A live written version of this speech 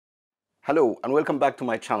Hello and welcome back to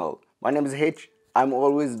my channel. My name is H. I'm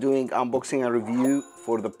always doing unboxing and review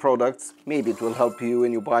for the products. Maybe it will help you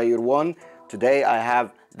when you buy your one. Today I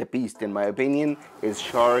have the beast, in my opinion, is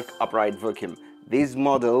Shark Upright Vacuum. This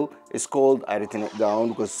model is called, I written it down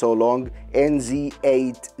because it's so long,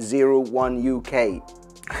 NZ801UK.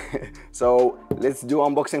 So let's do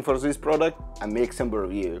unboxing for this product and make some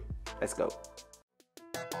review. Let's go.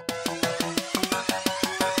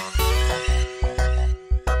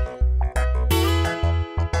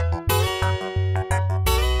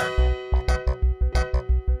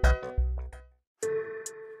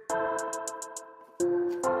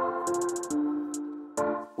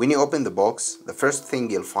 When you open the box, the first thing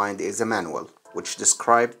you'll find is a manual, which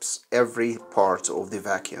describes every part of the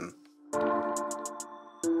vacuum.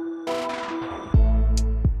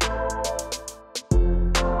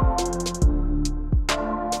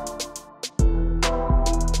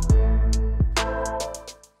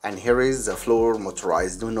 And here is the floor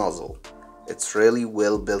motorized nozzle. It's really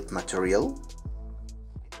well built material.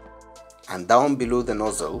 And down below the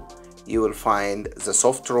nozzle, you will find the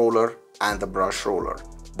soft roller and the brush roller.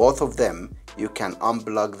 Both of them, you can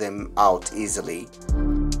unplug them out easily.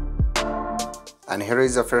 And here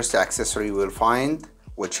is the first accessory you will find,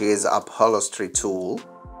 which is upholstery tool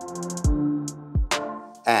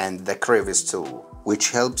and the crevice tool,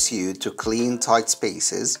 which helps you to clean tight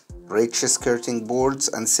spaces, rich skirting boards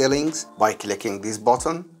and ceilings. By clicking this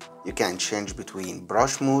button, you can change between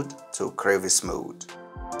brush mode to crevice mode.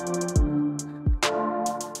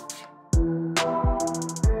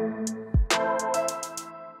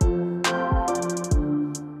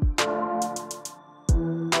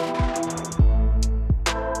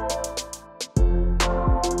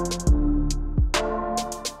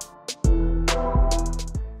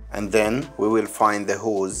 And then we will find the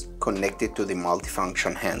hose connected to the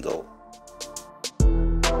multifunction handle.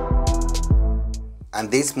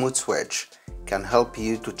 And this mode switch can help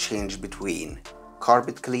you to change between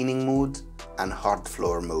carpet cleaning mode and hard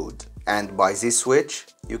floor mode. And by this switch,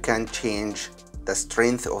 you can change the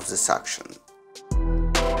strength of the suction.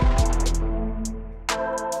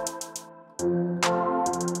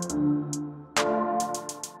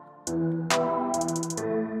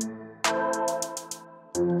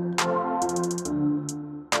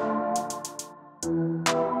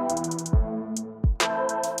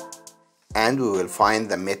 And we will find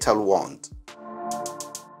the metal wand.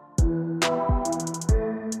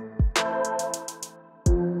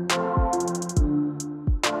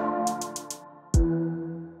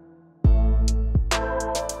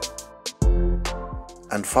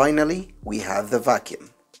 And finally, we have the vacuum.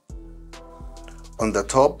 On the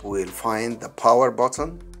top, we will find the power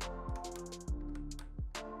button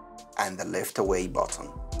and the lift away button.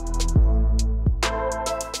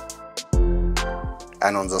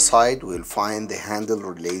 And on the side, we'll find the handle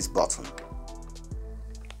release button.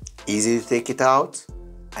 Easy to take it out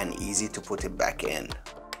and easy to put it back in.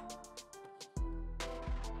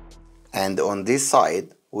 And on this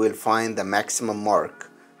side, we'll find the maximum mark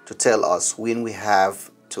to tell us when we have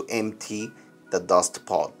to empty the dust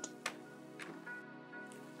pod.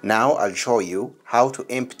 Now I'll show you how to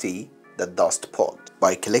empty the dust pod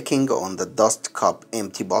by clicking on the dust cup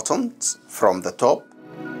empty buttons from the top.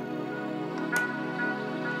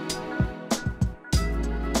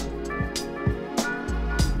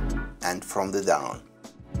 And from the down.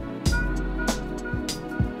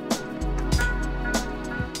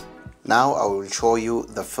 Now I will show you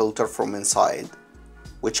the filter from inside,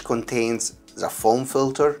 which contains the foam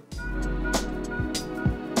filter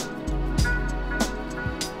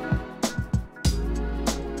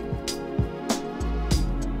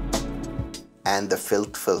and the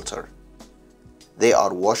felt filter. They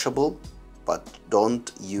are washable, but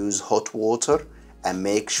don't use hot water, and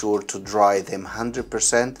make sure to dry them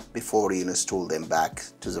 100% before you install them back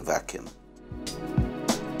to the vacuum.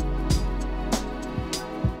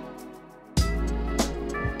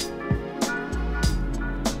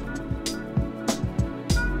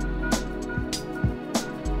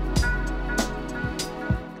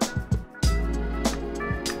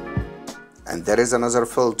 And there is another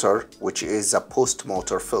filter, which is a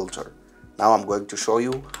post-motor filter. Now I'm going to show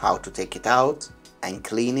you how to take it out and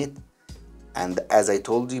clean it. And as I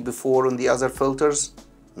told you before on the other filters,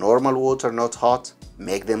 normal water, not hot,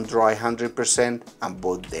 make them dry 100% and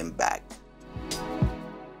put them back.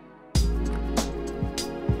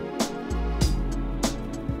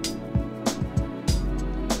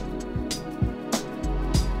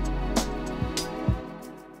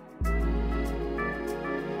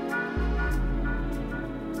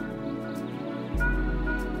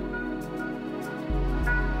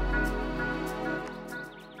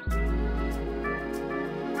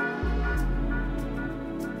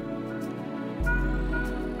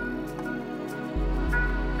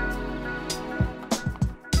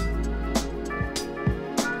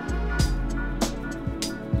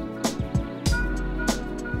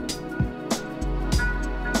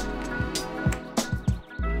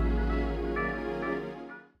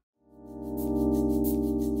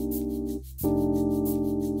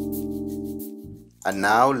 And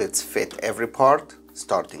now let's fit every part,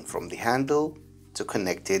 starting from the handle to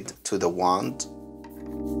connect it to the wand.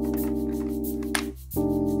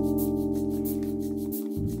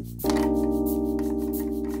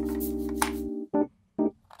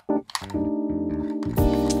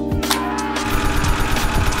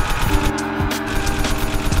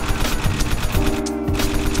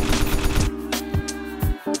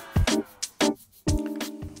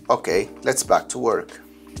 Okay, let's back to work.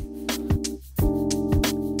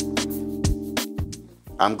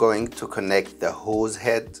 I'm going to connect the hose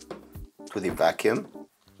head to the vacuum.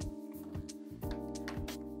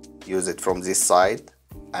 Use it from this side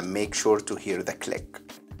and make sure to hear the click.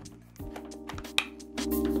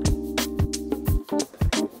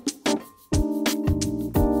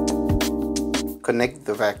 Connect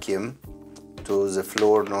the vacuum to the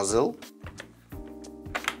floor nozzle.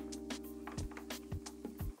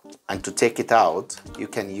 And to take it out, you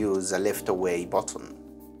can use a lift away button.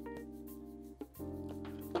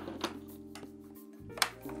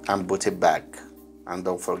 And put it back. And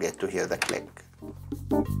don't forget to hear the click.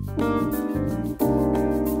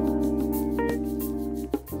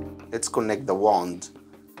 Let's connect the wand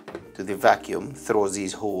to the vacuum through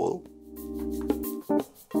this hole.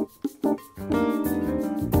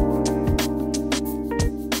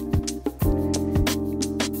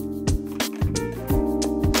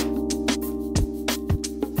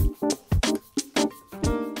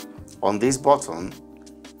 On this button,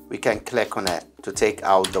 we can click on it to take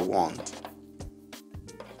out the wand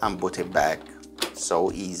and put it back.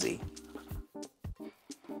 So easy.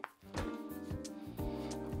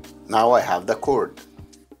 Now I have the cord.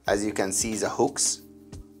 As you can see, the hooks,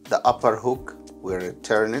 the upper hook will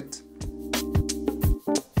turn it.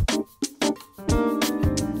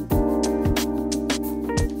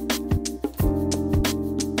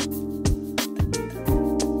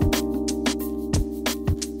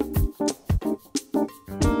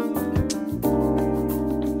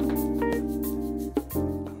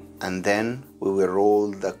 And then we will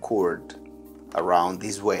roll the cord around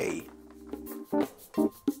this way.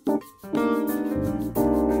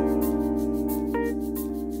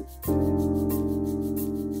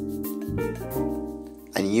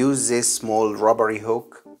 And use this small rubbery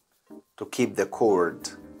hook to keep the cord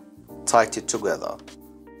tied together.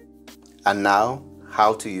 And now,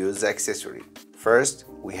 how to use the accessory. First,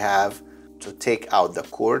 we have to take out the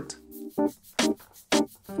cord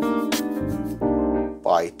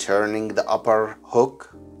by turning the upper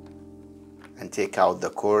hook and take out the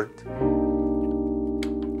cord.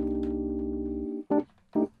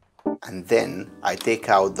 And then I take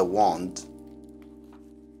out the wand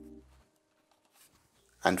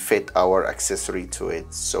and fit our accessory to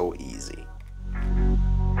it. So easy.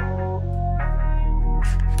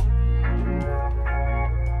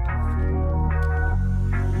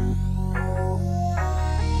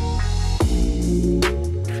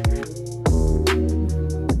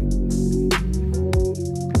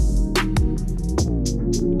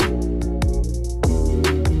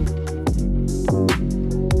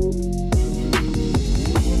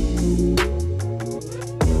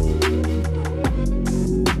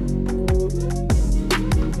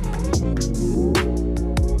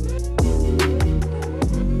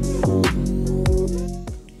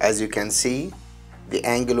 As you can see, the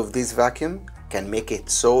angle of this vacuum can make it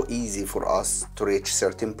so easy for us to reach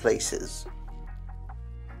certain places.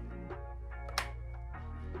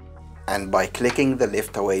 And by clicking the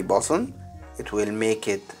lift away button, it will make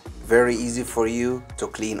it very easy for you to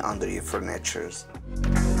clean under your furnitures.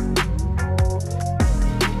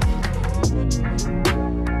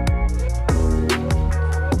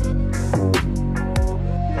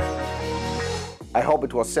 I hope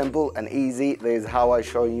it was simple and easy. This is how I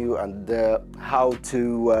show you and how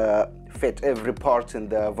to fit every part in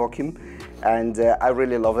the vacuum, and I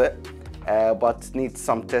really love it, but needs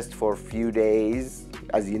some test for a few days,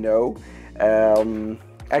 as you know.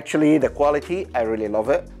 Actually, the quality, I really love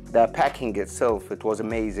it. The packing itself, it was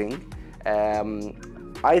amazing.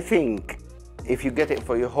 I think if you get it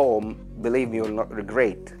for your home, believe me, you'll not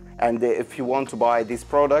regret. And if you want to buy this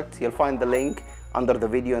product, you'll find the link under the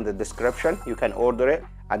video in the description. You can order it,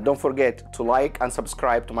 and don't forget to like and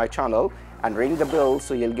subscribe to my channel and ring the bell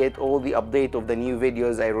so you'll get all the update of the new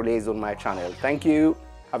videos I release on my channel. Thank you.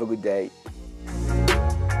 Have a good day.